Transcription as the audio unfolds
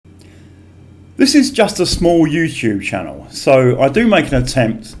This is just a small YouTube channel, so I do make an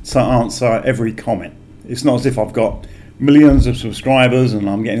attempt to answer every comment. It's not as if I've got millions of subscribers and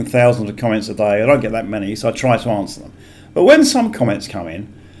I'm getting thousands of comments a day. I don't get that many, so I try to answer them. But when some comments come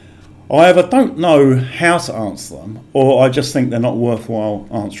in, I either don't know how to answer them or I just think they're not worthwhile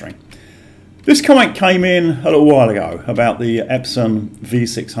answering. This comment came in a little while ago about the Epson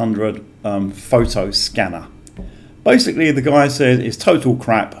V600 photo scanner. Basically, the guy said it's total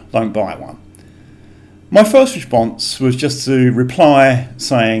crap, don't buy one. My first response was just to reply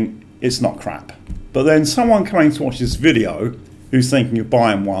saying it's not crap. But then someone coming to watch this video who's thinking of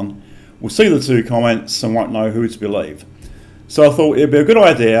buying one will see the two comments and won't know who to believe. So I thought it'd be a good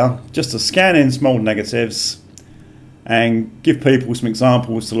idea just to scan in small negatives and give people some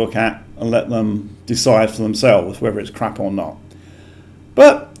examples to look at and let them decide for themselves whether it's crap or not.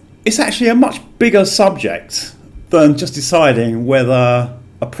 But it's actually a much bigger subject than just deciding whether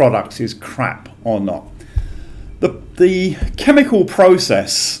a product is crap or not. The chemical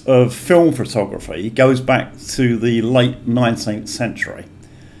process of film photography goes back to the late 19th century,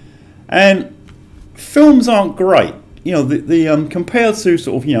 and films aren't great. You know, compared to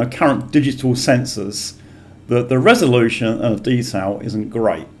sort of current digital sensors, the resolution and the detail isn't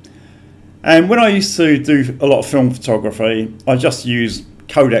great. And when I used to do a lot of film photography, I just used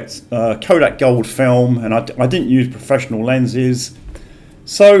Kodak Gold film, and I didn't use professional lenses.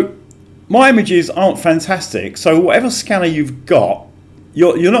 So my images aren't fantastic. So whatever scanner you've got,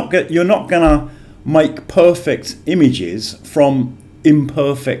 you're not gonna make perfect images from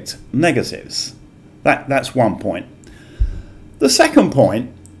imperfect negatives. That's one point. The second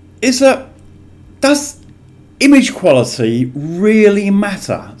point is that does image quality really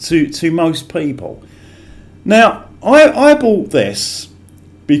matter to most people? Now, I bought this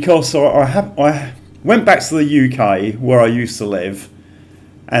because I went back to the UK where I used to live,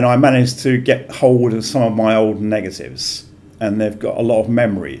 and I managed to get hold of some of my old negatives, and they've got a lot of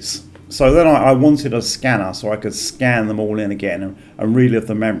memories. So then I wanted a scanner so I could scan them all in again and relive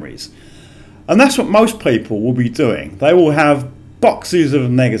the memories. And that's what most people will be doing. They will have boxes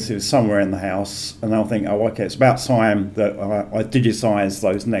of negatives somewhere in the house, and they'll think, oh, okay, it's about time that I digitize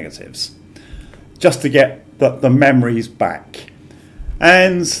those negatives just to get the memories back.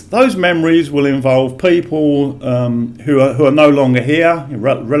 And those memories will involve people who are no longer here,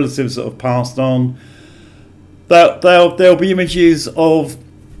 relatives that have passed on. There'll be images of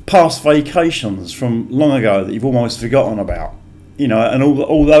past vacations from long ago that you've almost forgotten about, and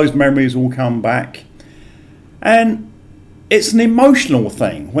all those memories will come back. And it's an emotional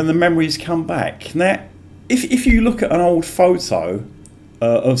thing when the memories come back. Now, if you look at an old photo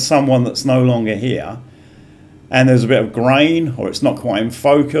of someone that's no longer here, and there's a bit of grain, or it's not quite in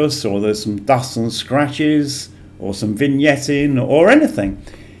focus, or there's some dust and scratches, or some vignetting, or anything,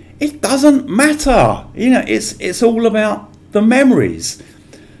 it doesn't matter. It's all about the memories.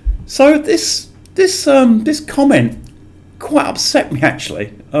 So this comment quite upset me, actually.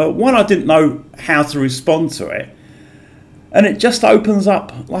 One, I didn't know how to respond to it, and it just opens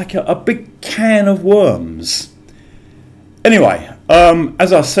up like a big can of worms. Anyway,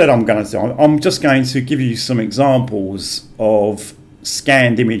 as I said I'm just going to give you some examples of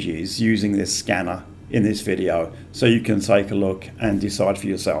scanned images using this scanner in this video, so you can take a look and decide for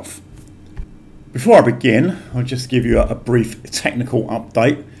yourself. Before I begin, I'll just give you a brief technical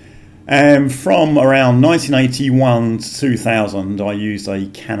update. From around 1981 to 2000, I used a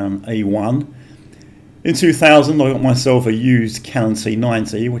Canon A1. In 2000, I got myself a used Canon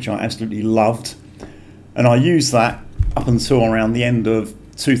T90, which I absolutely loved, and I used that up until around the end of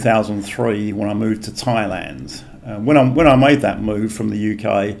 2003 when I moved to Thailand. When I made that move from the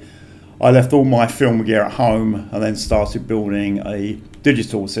UK, I left all my film gear at home and then started building a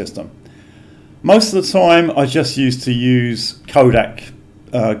digital system. Most of the time I just used to use Kodak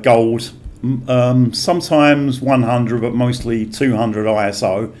Gold, sometimes 100 but mostly 200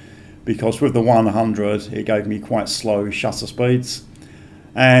 ISO, because with the 100 it gave me quite slow shutter speeds,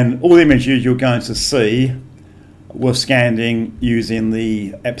 and all the images you're going to see were scanned in using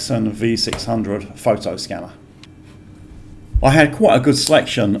the Epson V600 photo scanner. I had quite a good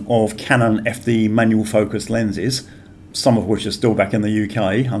selection of Canon FD manual focus lenses, some of which are still back in the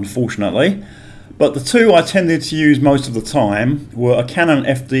UK, unfortunately. But the two I tended to use most of the time were a Canon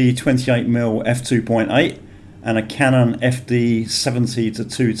FD 28mm f2.8 and a Canon FD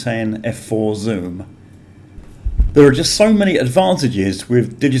 70-210 f4 zoom. There are just so many advantages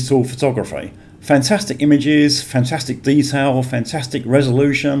with digital photography. Fantastic images, fantastic detail, fantastic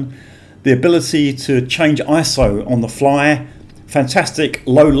resolution, the ability to change ISO on the fly, fantastic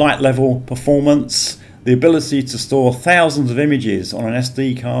low light level performance, the ability to store thousands of images on an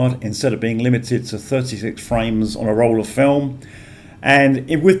SD card instead of being limited to 36 frames on a roll of film. And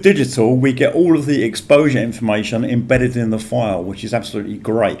with digital, we get all of the exposure information embedded in the file, which is absolutely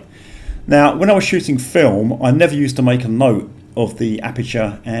great. Now, when I was shooting film, I never used to make a note of the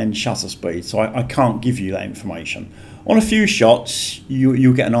aperture and shutter speed, so I can't give you that information. On a few shots,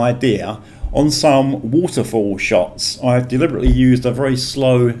 you'll get an idea. On some waterfall shots, I deliberately used a very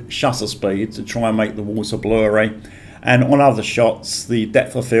slow shutter speed to try and make the water blurry. And on other shots, the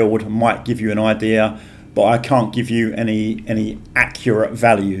depth of field might give you an idea, but I can't give you any accurate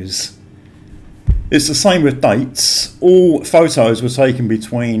values. It's the same with dates. All photos were taken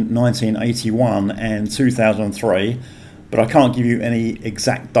between 1981 and 2003, but I can't give you any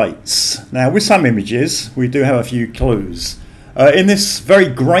exact dates. Now, with some images, we do have a few clues. In this very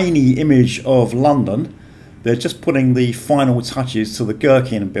grainy image of London, they're just putting the final touches to the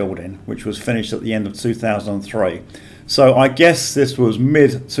Gherkin building, which was finished at the end of 2003. So I guess this was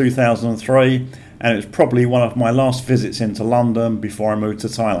mid-2003, and it's probably one of my last visits into London before I moved to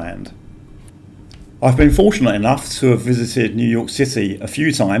Thailand. I've been fortunate enough to have visited New York City a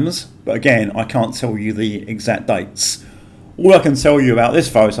few times, but again, I can't tell you the exact dates. All I can tell you about this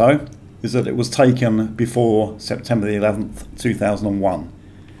photo is that it was taken before September the 11th, 2001.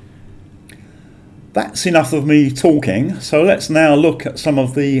 That's enough of me talking, so let's now look at some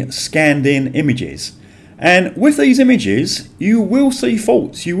of the scanned in images. And with these images, you will see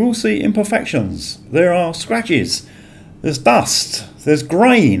faults, you will see imperfections. There are scratches, there's dust, there's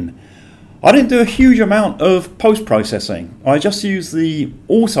grain. I didn't do a huge amount of post-processing. I just used the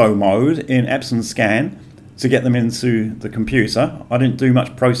auto mode in Epson Scan to get them into the computer. I didn't do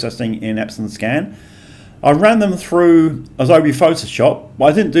much processing in Epson Scan. I ran them through Adobe Photoshop, but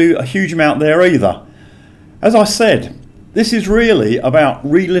I didn't do a huge amount there either. As I said, this is really about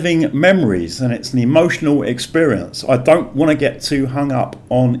reliving memories, and it's an emotional experience. I don't want to get too hung up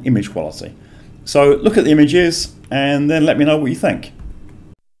on image quality. So look at the images and then let me know what you think.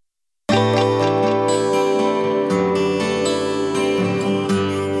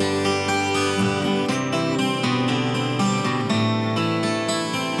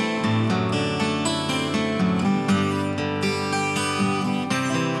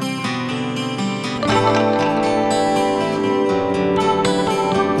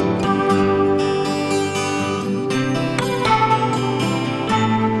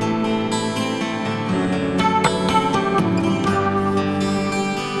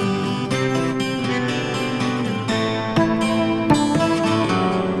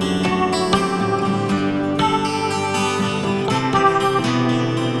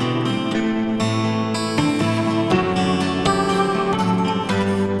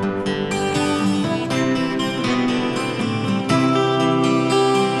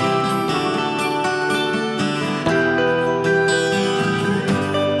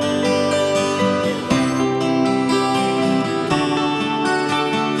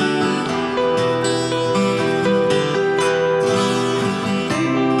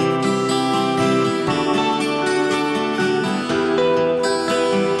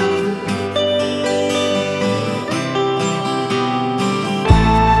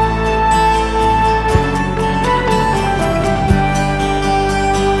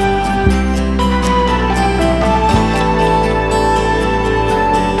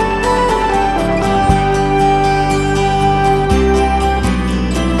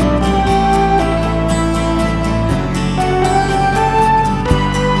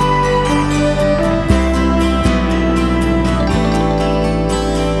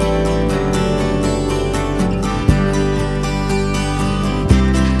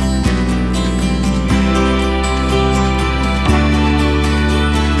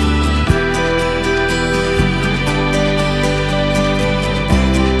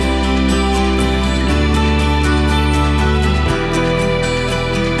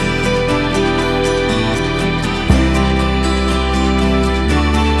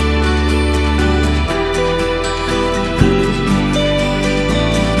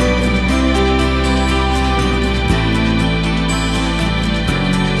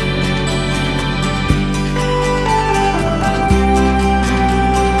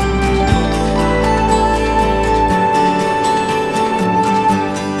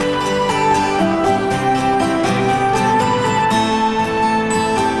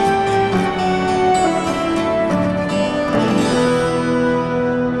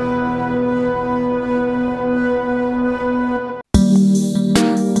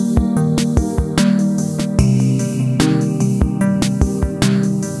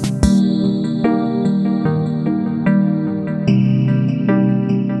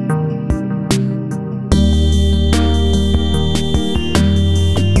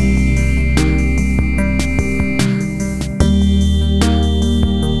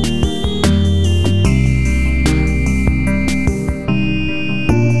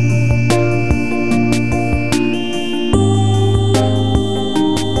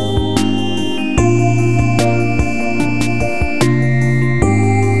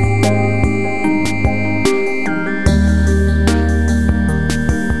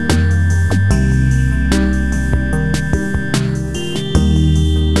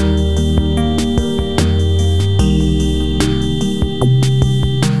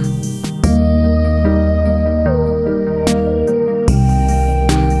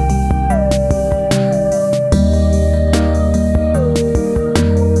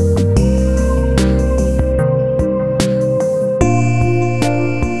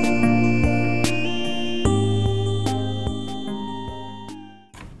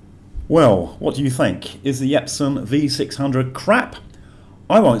 Well, what do you think? Is the Epson V600 crap?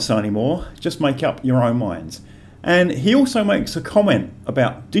 I won't say any more, just make up your own minds. And he also makes a comment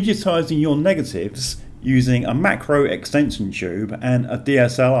about digitising your negatives using a macro extension tube and a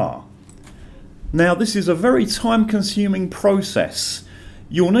DSLR. Now this is a very time-consuming process.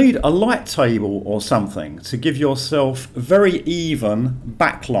 You'll need a light table or something to give yourself very even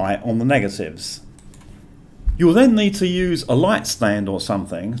backlight on the negatives. You'll then need to use a light stand or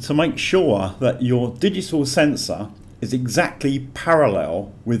something to make sure that your digital sensor is exactly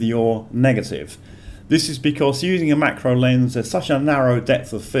parallel with your negative. This is because using a macro lens, there's such a narrow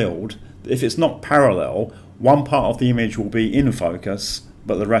depth of field that if it's not parallel, one part of the image will be in focus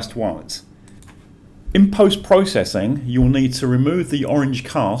but the rest won't. In post-processing, you'll need to remove the orange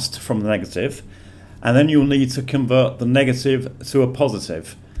cast from the negative, and then you'll need to convert the negative to a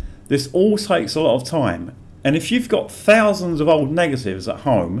positive. This all takes a lot of time, and if you've got thousands of old negatives at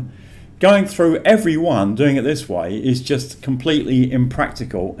home, going through every one doing it this way is just completely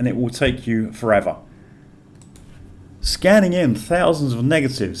impractical, and it will take you forever. Scanning in thousands of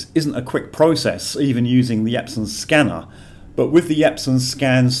negatives isn't a quick process, even using the Epson scanner, but with the Epson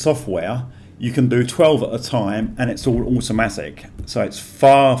scan software you can do 12 at a time and it's all automatic, so it's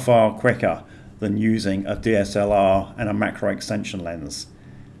far quicker than using a DSLR and a macro extension lens.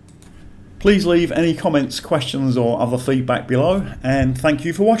 Please leave any comments, questions or other feedback below, and thank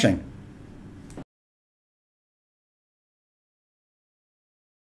you for watching.